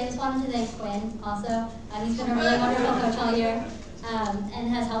 really quickly, I just wanted to thank Quinn also. He's been a really wonderful coach all year and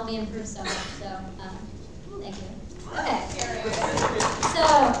has helped me improve so much. So thank you. Okay. So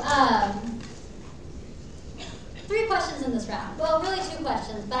 3 questions in this round. Well, really 2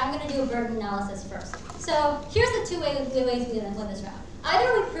 questions, but I'm going to do a burden analysis first. So here's the 2 ways we win this round.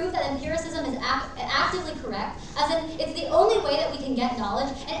 Either we prove that empiricism is actively correct, as in it's the only way that we can get knowledge,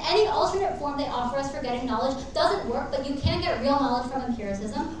 and any alternate form they offer us for getting knowledge doesn't work, but you can get real knowledge from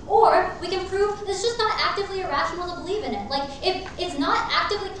empiricism, or we can prove that it's just not actively irrational to believe in it. Like, if it's not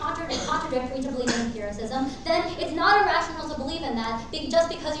actively contradictory to believe in empiricism, then it's not irrational to believe in that just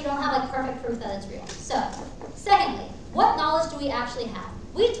because you don't have like perfect proof that it's real. So, secondly, what knowledge do we actually have?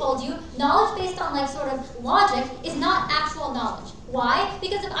 We told you knowledge based on like sort of logic is not actual knowledge. Why?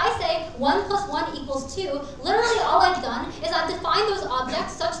 Because if I say 1 plus 1 equals 2, literally all I've done is I've defined those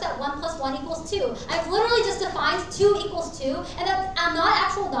objects such that 1 plus 1 equals 2. I've literally just defined 2 equals 2, and that's not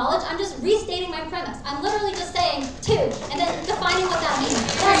actual knowledge, I'm just restating my premise. I'm literally just saying 2, and then defining what that means.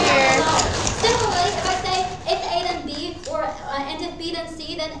 That's actual knowledge. Similarly, if I say if A then B, and if B then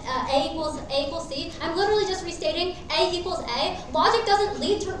C, then A equals C, I'm literally just restating A equals A. Logic doesn't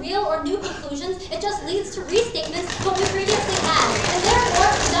lead to real or new conclusions, it just leads to restatements of what we previously had. And therefore,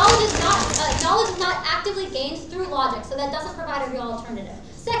 knowledge is not actively gained through logic, so that doesn't provide a real alternative.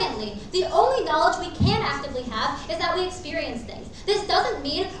 Secondly, the only knowledge we can actively have is that we experience things. This doesn't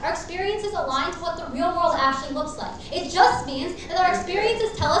mean our experiences align to what the real world actually looks like. It just means that our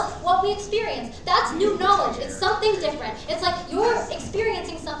experiences tell us what we experience. That's new knowledge. It's something different. It's like you're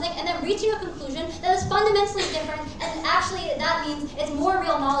experiencing something and then reaching a conclusion that is fundamentally different, and actually that means it's more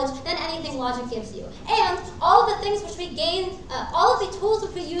real knowledge than anything logic gives you. And all of the things which we gain, all of the tools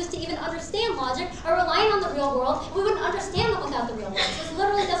which we use to even understand logic are relying on the real world. We wouldn't understand them without the real world. This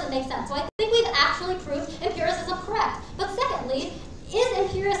literally doesn't make sense. So I think we've actually proved empiricism correct. But secondly, is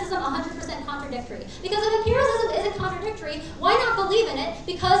empiricism 100% contradictory? Because if empiricism isn't contradictory, why not believe in it?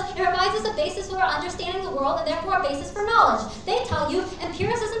 Because it provides us a basis for understanding the world and therefore a basis for knowledge. They tell you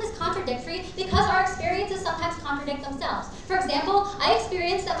empiricism is contradictory because our experiences sometimes contradict themselves. For example, I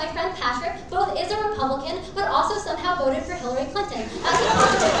experienced that my friend Patrick both is a Republican but also somehow voted for Hillary Clinton. That's a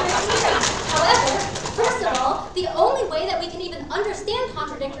contradictory experience. However, first of all, the only way that we can even understand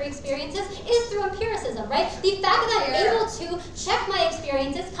contradictory experiences is through empiricism, right? The fact that I'm able to check my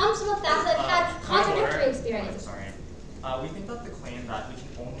experiences comes from the fact that I've had contradictory experiences. We think that the claim that we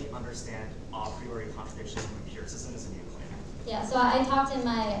can only understand a priori contradiction from empiricism is a new claim. Yeah, so I talked in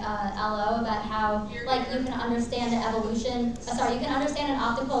my LO about how like you can understand an evolution, you can understand an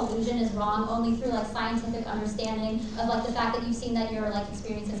optical illusion is wrong only through like scientific understanding of like the fact that you've seen that your like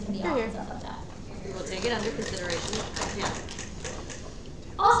experiences can be off and stuff like that. We will take it under consideration. Yeah.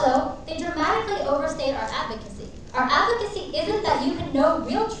 Also, they dramatically overstate our advocacy. Our advocacy isn't that you can know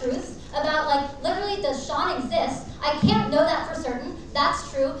real truths about, like, literally, does Sean exist? I can't know that for certain. That's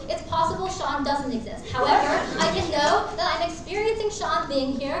true. It's possible Sean doesn't exist. However, I can know that I'm experiencing Sean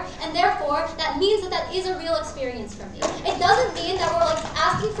being here, and therefore, that means that that is a real experience for me. It doesn't mean that we're, like,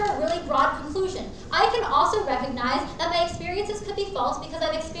 asking for a really broad conclusion. I can also recognize that my experiences could be false because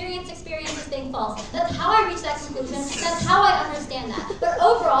I've experienced experiences being false. That's how I reach that conclusion. That's how I understand that. But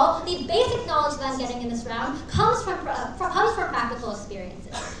overall, the basic knowledge that I'm getting in this round comes from practical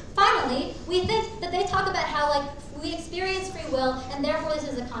experiences. Finally, we think that they talk about how like we experience free will and therefore this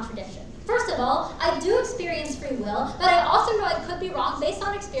is a contradiction. First of all, I do experience free will, but I also know I could be wrong based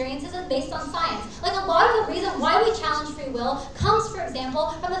on experiences and based on science. Like a lot of the reason why we challenge free will comes, for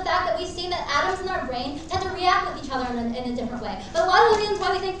example, from the fact that we've seen that atoms in our brain tend to react with each other in a different way. But a lot of the reasons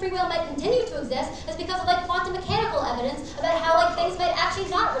why we think free will might continue to exist is because of like quantum mechanical evidence about how like things might actually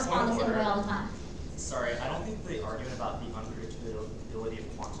not respond the same way all the time. Sorry, I don't think the argument about the unpredictability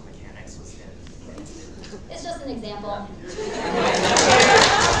of quantum mechanics was in. It's just an example.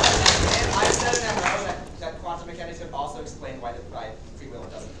 I said in MO that quantum mechanics could also explain why free will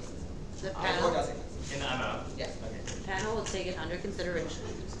doesn't exist. The panel, Or does exist. In the MO? Yes. Okay. the panel will take it under consideration.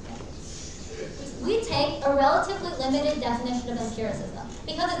 We take a relatively limited definition of empiricism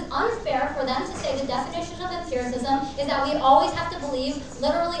because it's unfair for them to say the definition of empiricism is that we always have to believe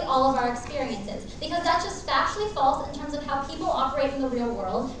literally all of our experiences, because that's just factually false in terms of how people operate in the real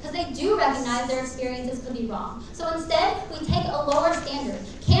world, because they do recognize their experiences could be wrong. So instead, we take a lower standard.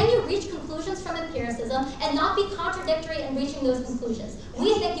 Can you reach conclusions from empiricism and not be contradictory in reaching those conclusions?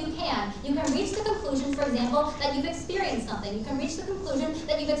 We think you can. You can reach the conclusion, for example, that you've experienced something. You can reach the conclusion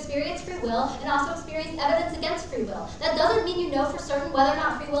that you've experienced free will and also experienced evidence against free will. That doesn't mean you know for certain whether or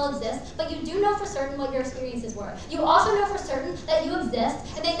not free will exists, but you do know for certain what your experiences were. You also know for certain that you exist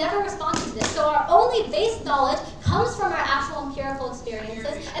and they never respond to this. So our only base knowledge comes from our actual empirical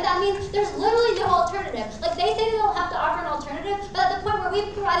experiences, and that means there's literally no alternative. Like they say they don't have to offer an alternative, but at the point where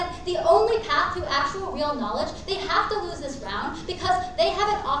we've provided the only path to actual real knowledge, they have to lose this round because they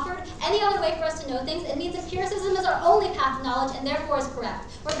haven't offered any other way for us to know things. It means empiricism is our only path to knowledge and therefore is correct.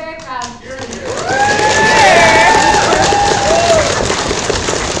 We're very proud.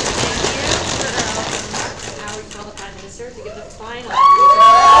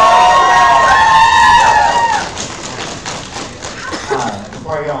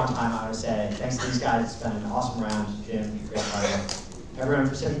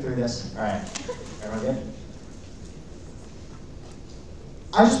 sticking through this? All right. Everyone good?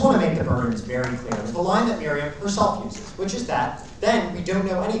 I just want to make the burdens very clear with the line that Miriam herself uses, which is that then we don't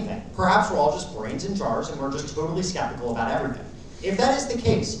know anything. Perhaps we're all just brains in jars and we're just totally skeptical about everything. If that is the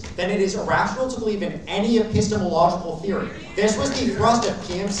case, then it is irrational to believe in any epistemological theory. This was the thrust of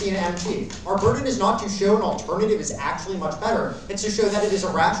PMC and MG. Our burden is not to show an alternative is actually much better. It's to show that it is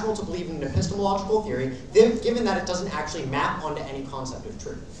irrational to believe in an epistemological theory, given that it doesn't actually map onto any concept of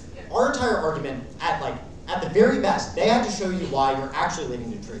truth. Our entire argument, at the very best, they had to show you why you're actually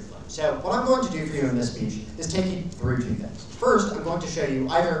leading to truth claims. So what I'm going to do for you in this speech is take you through two things. First, I'm going to show you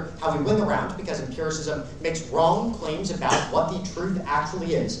either how we win the round because empiricism makes wrong claims about what the truth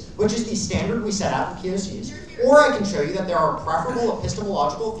actually is, which is the standard we set out in POCs, or I can show you that there are preferable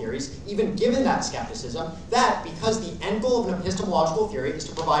epistemological theories, even given that skepticism, that because the end goal of an epistemological theory is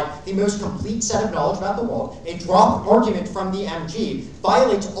to provide the most complete set of knowledge about the world, a drop argument from the MG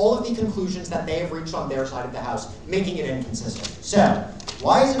violates all of the conclusions that they have reached on their side of the house, making it inconsistent. So,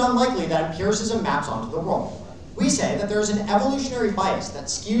 why is it unlikely that empiricism maps onto the world? We say that there is an evolutionary bias that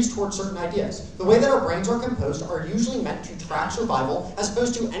skews towards certain ideas. The way that our brains are composed are usually meant to track survival as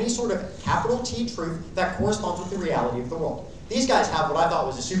opposed to any sort of capital T truth that corresponds with the reality of the world. These guys have what I thought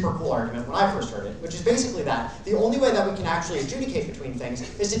was a super cool argument when I first heard it, which is basically that the only way that we can actually adjudicate between things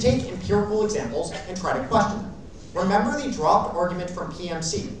is to take empirical examples and try to question them. Remember the dropped argument from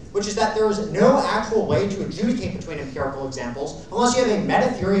PMC, which is that there is no actual way to adjudicate between empirical examples unless you have a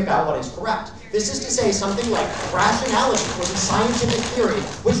meta-theory about what is correct. This is to say something like rationality or the scientific theory,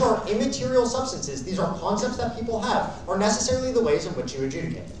 which are immaterial substances, these are concepts that people have, are necessarily the ways in which you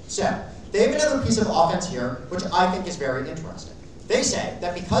adjudicate. So, they have another piece of offense here, which I think is very interesting. They say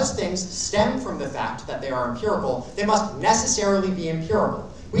that because things stem from the fact that they are empirical, they must necessarily be empirical.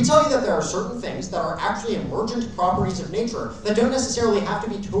 We tell you that there are certain things that are actually emergent properties of nature that don't necessarily have to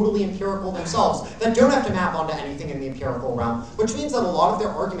be totally empirical themselves, that don't have to map onto anything in the empirical realm, which means that a lot of their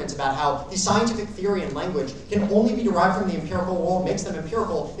arguments about how the scientific theory and language can only be derived from the empirical world makes them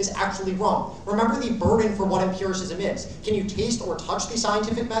empirical is actually wrong. Remember the burden for what empiricism is. Can you taste or touch the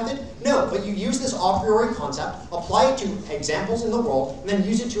scientific method? No, but you use this a priori concept, apply it to examples in the world, and then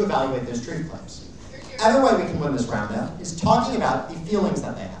use it to evaluate those truth claims. Other way we can win this round now is talking about the feelings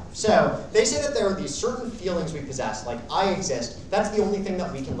that they have. So they say that there are these certain feelings we possess, like I exist, that's the only thing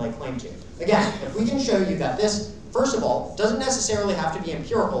that we can lay claim to. Again, if we can show you that this, first of all, doesn't necessarily have to be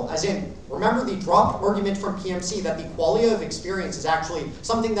empirical, as in, remember the dropped argument from PMC that the quality of experience is actually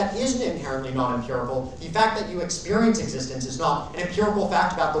something that isn't inherently non-empirical. The fact that you experience existence is not an empirical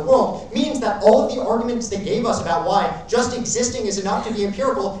fact about the world means that all of the arguments they gave us about why just existing is enough to be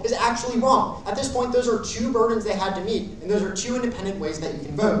empirical is actually wrong. At this point, those are two burdens they had to meet, and those are two independent ways that you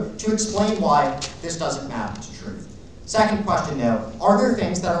can vote to explain why this doesn't map to truth. Second question, though, are there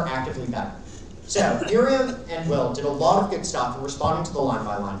things that are actively better? So, Miriam and Will did a lot of good stuff in responding to the line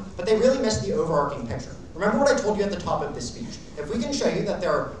by line, but they really missed the overarching picture. Remember what I told you at the top of this speech. If we can show you that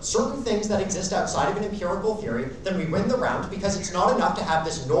there are certain things that exist outside of an empirical theory, then we win the round because it's not enough to have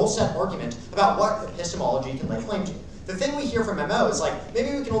this null set argument about what epistemology can lay claim to. The thing we hear from MO is like,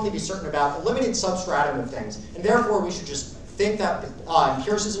 maybe we can only be certain about a limited substratum of things, and therefore we should just think that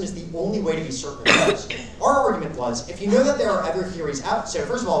empiricism is the only way to be certain of those. Our argument was, if you know that there are other theories out, so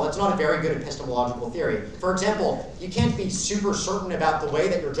first of all, that's not a very good epistemological theory. For example, you can't be super certain about the way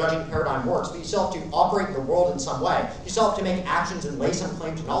that your judging paradigm works, but you still have to operate the world in some way. You still have to make actions and lay some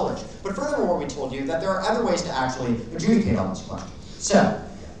claim to knowledge. But furthermore, we told you that there are other ways to actually adjudicate on this question. So,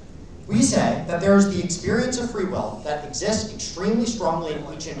 we say that there is the experience of free will that exists extremely strongly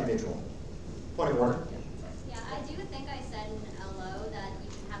in each individual. Point of order. Yeah, I do think I said in LO that you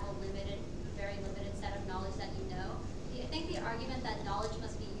can have a very limited set of knowledge that you know. I think the argument that knowledge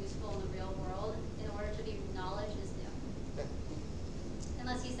must be useful in the real world in order to be knowledge is new.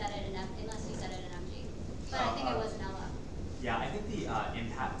 Unless you said it in MG. But I think it was in LO. Yeah, I think the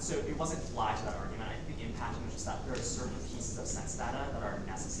impact, so it wasn't fly to that argument. I think the impact was just that there are certain pieces of sense data that are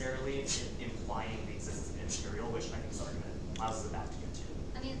necessarily implying the existence of immaterial, which I think this argument allows us about to get to.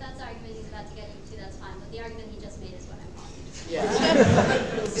 I mean, if that's the argument he's about to get you to, that's fine. But the argument he just made is what I'm calling. Yeah.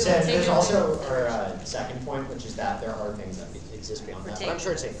 So there's also our second point, which is that there are things that exist beyond that. But I'm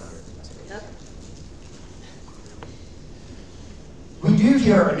sure it's 800. Yep. We do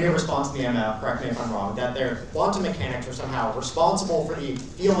hear a new response in the ML, correct me if I'm wrong, that their quantum mechanics are somehow responsible for the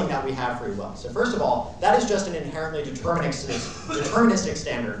feeling that we have free will. So first of all, that is just an inherently deterministic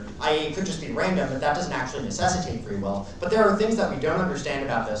standard, i.e. it could just be random, but that doesn't actually necessitate free will. But there are things that we don't understand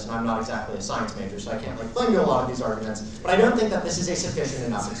about this, and I'm not exactly a science major, so I can't claim to a lot of these arguments, but I don't think that this is a sufficient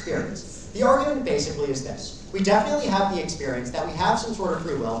enough experience. The argument basically is this. We definitely have the experience that we have some sort of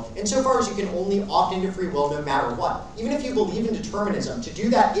free will, insofar as you can only opt into free will no matter what. Even if you believe in determinism, to do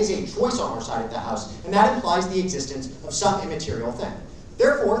that is a choice on our side of the house, and that implies the existence of some immaterial thing.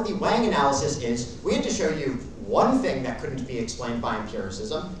 Therefore, the Wang analysis is, we had to show you one thing that couldn't be explained by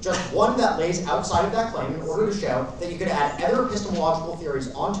empiricism, just one that lays outside of that claim in order to show that you could add other epistemological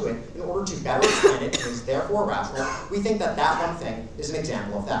theories onto it in order to better explain it and is therefore rational. We think that that one thing is an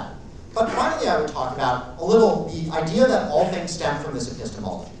example of that. But finally, I would talk about a little the idea that all things stem from this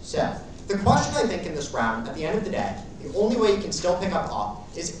epistemology. So, the question I think in this round, at the end of the day, the only way you can still pick up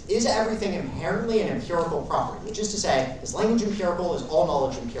off is everything inherently an empirical property? Which is to say, is language empirical, is all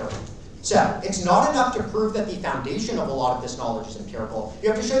knowledge empirical? So, it's not enough to prove that the foundation of a lot of this knowledge is empirical. You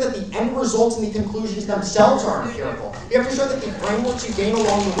have to show that the end results and the conclusions themselves are empirical. You have to show that the frameworks you gain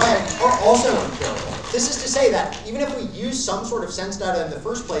along the way are also empirical. This is to say that even if we use some sort of sense data in the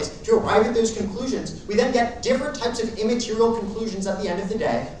first place to arrive at those conclusions, we then get different types of immaterial conclusions at the end of the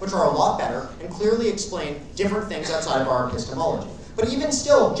day, which are a lot better and clearly explain different things outside of our epistemology. But even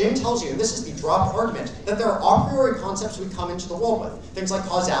still, Jim tells you, and this is the dropped argument, that there are a priori concepts we come into the world with, things like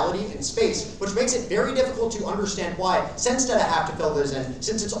causality and space, which makes it very difficult to understand why sense data have to fill those in,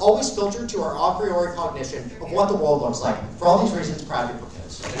 since it's always filtered to our a priori cognition of what the world looks like. For all these reasons, proud to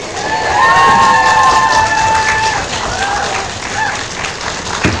propose.